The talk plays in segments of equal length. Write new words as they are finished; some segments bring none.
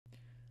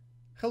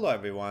Hello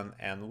everyone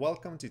and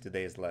welcome to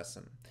today's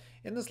lesson.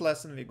 In this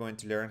lesson we're going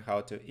to learn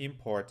how to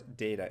import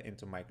data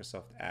into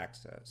Microsoft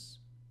Access.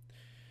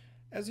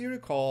 As you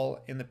recall,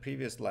 in the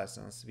previous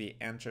lessons we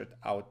entered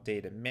out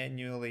data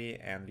manually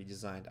and we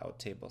designed our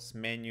tables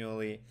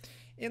manually.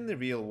 In the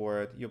real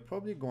world, you're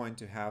probably going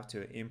to have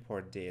to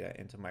import data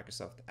into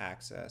Microsoft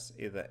Access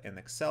either in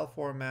Excel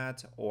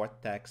format or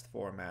text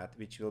format,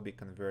 which will be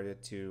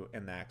converted to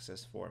an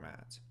Access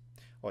format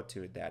or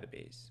to a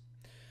database.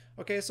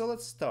 Okay, so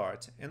let's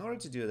start. In order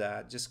to do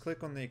that, just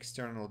click on the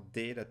External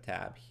Data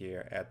tab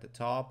here at the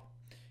top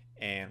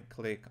and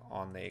click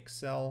on the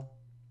Excel.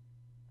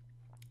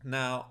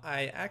 Now,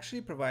 I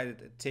actually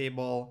provided a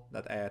table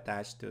that I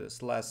attached to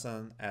this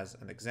lesson as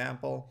an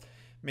example.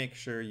 Make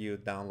sure you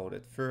download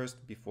it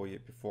first before you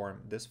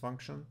perform this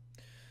function.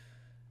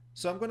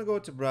 So I'm going to go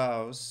to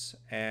Browse,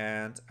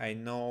 and I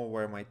know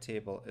where my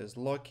table is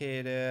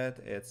located.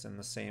 It's in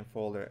the same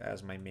folder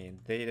as my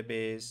main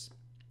database.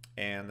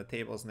 And the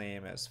table's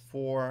name is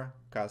for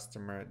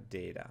customer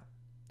data.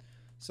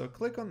 So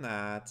click on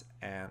that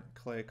and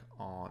click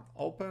on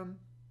open.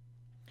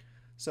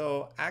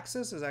 So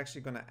Access is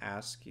actually going to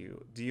ask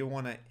you, do you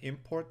want to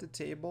import the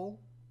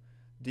table?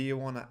 Do you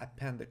want to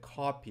append a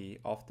copy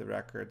of the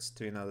records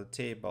to another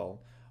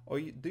table? Or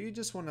do you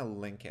just want to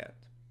link it?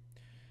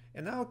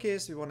 In our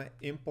case, we want to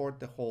import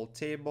the whole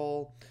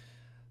table.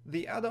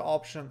 The other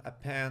option,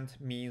 append,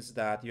 means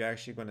that you're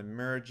actually going to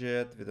merge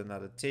it with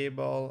another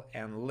table,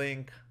 and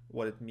link,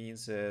 what it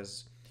means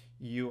is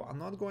you are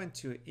not going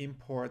to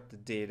import the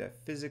data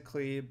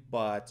physically,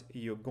 but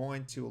you're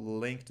going to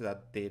link to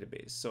that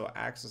database. So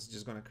Access is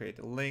just going to create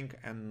a link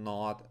and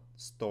not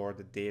store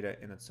the data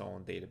in its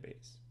own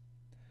database.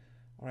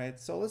 All right,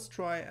 so let's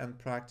try and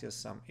practice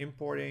some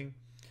importing.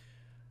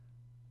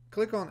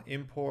 Click on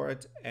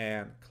import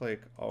and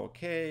click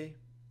OK.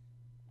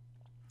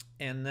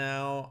 And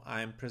now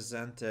I'm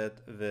presented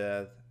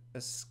with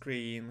a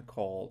screen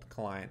called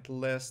client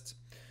list.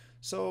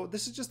 So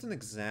this is just an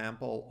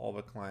example of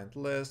a client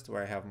list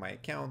where I have my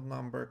account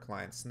number,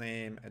 client's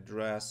name,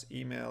 address,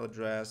 email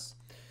address,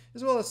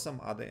 as well as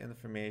some other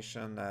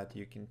information that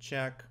you can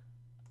check.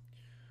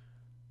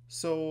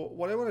 So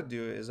what I want to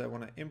do is I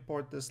want to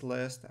import this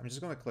list. I'm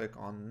just going to click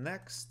on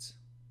next.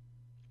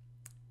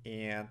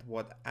 And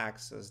what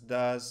Access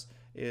does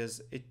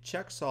is it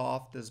checks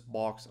off this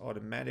box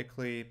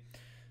automatically.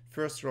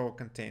 First row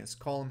contains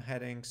column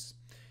headings.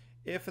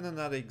 If in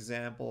another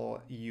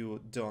example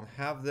you don't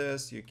have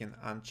this, you can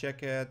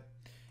uncheck it.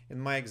 In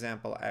my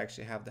example, I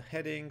actually have the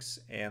headings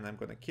and I'm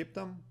going to keep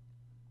them.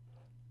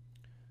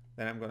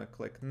 Then I'm going to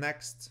click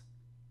next.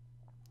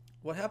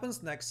 What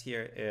happens next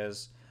here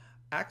is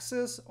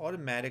Access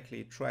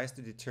automatically tries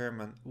to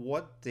determine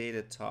what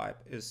data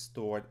type is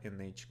stored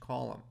in each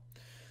column.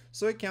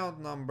 So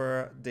account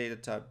number, data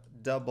type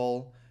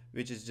double,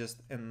 which is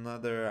just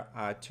another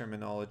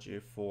terminology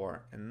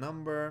for a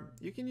number.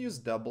 You can use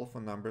double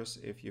for numbers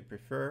if you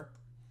prefer.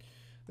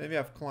 Then we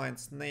have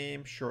client's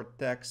name, short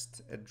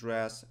text,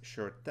 address,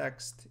 short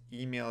text,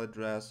 email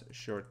address,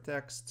 short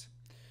text.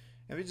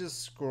 And we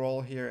just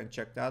scroll here and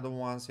check the other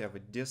ones. You have a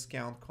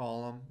discount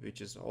column, which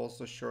is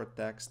also short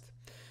text.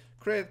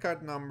 Credit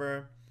card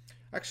number.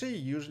 Actually,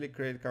 usually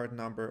credit card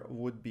number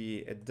would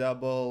be a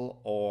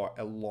double or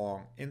a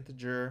long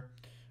integer.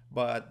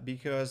 But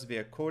because we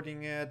are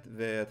coding it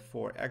with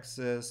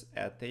 4x's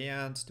at the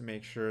end to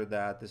make sure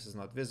that this is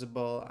not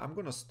visible, I'm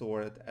going to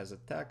store it as a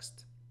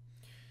text.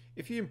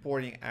 If you're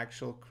importing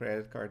actual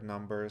credit card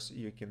numbers,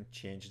 you can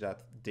change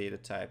that data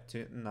type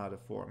to another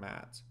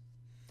format.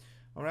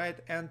 All right,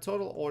 and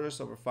total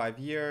orders over 5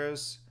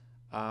 years,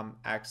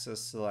 Access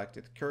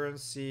selected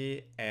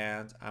currency,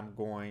 and I'm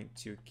going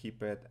to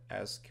keep it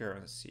as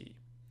currency.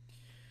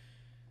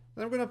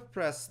 Then I'm going to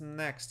press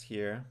next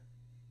here.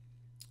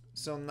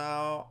 So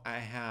now I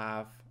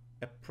have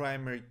a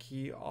primary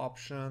key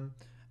option.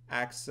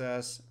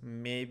 Access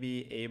may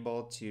be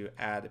able to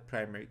add a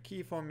primary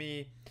key for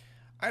me.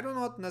 I do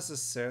not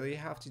necessarily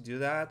have to do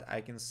that.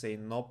 I can say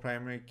no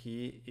primary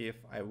key if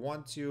I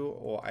want to,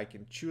 or I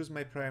can choose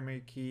my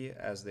primary key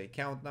as the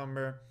account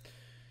number.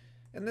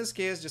 In this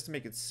case, just to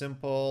make it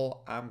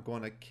simple, I'm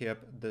going to keep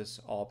this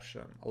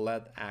option,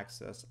 let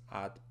Access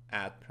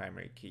add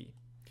primary key.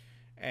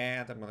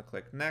 And I'm going to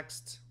click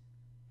next.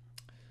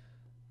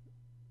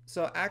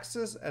 So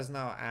Access is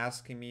now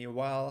asking me,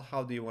 well,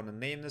 how do you want to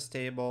name this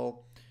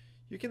table?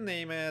 You can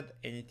name it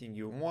anything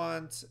you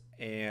want,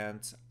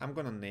 and I'm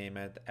going to name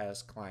it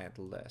as client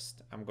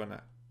list. I'm going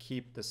to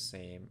keep the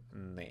same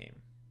name.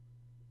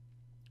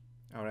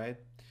 All right.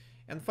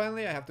 And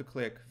finally, I have to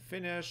click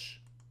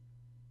finish.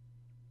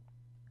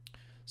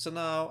 So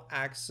now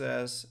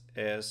Access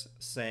is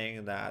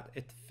saying that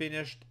it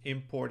finished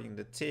importing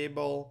the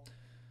table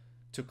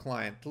to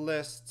client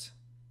list.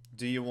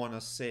 Do you want to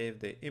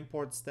save the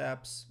import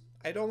steps?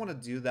 I don't want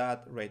to do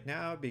that right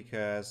now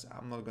because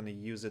I'm not going to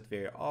use it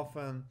very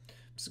often.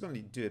 I'm just going to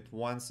do it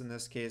once in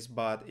this case,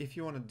 but if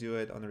you want to do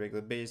it on a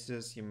regular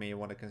basis, you may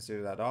want to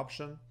consider that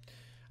option.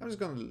 I'm just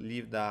going to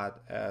leave that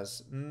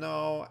as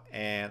no,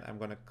 and I'm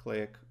going to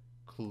click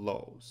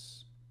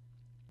close.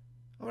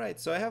 All right,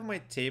 so I have my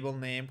table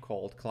name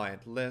called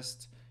client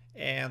list,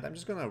 and I'm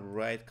just gonna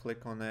right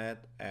click on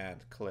it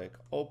and click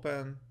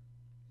open.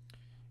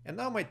 And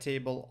now my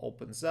table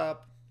opens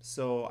up.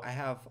 So I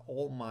have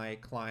all my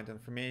client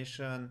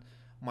information.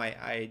 My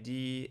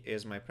ID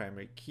is my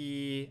primary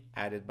key,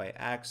 added by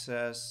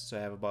access. So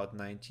I have about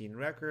 19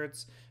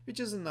 records, which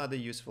is another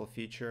useful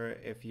feature.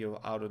 If you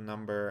auto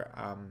number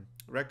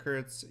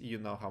records, you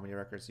know how many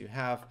records you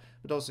have.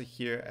 But also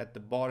here at the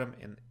bottom,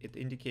 it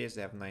indicates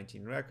I have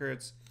 19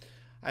 records.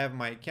 I have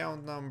my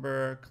account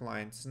number,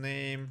 client's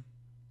name,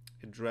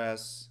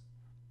 address,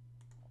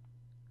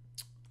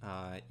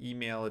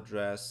 email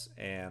address,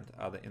 and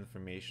other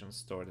information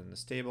stored in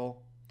this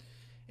table.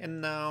 And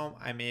now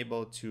I'm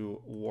able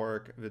to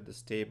work with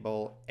this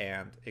table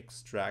and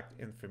extract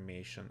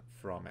information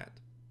from it.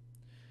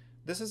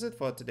 This is it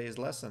for today's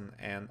lesson,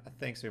 and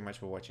thanks very much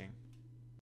for watching.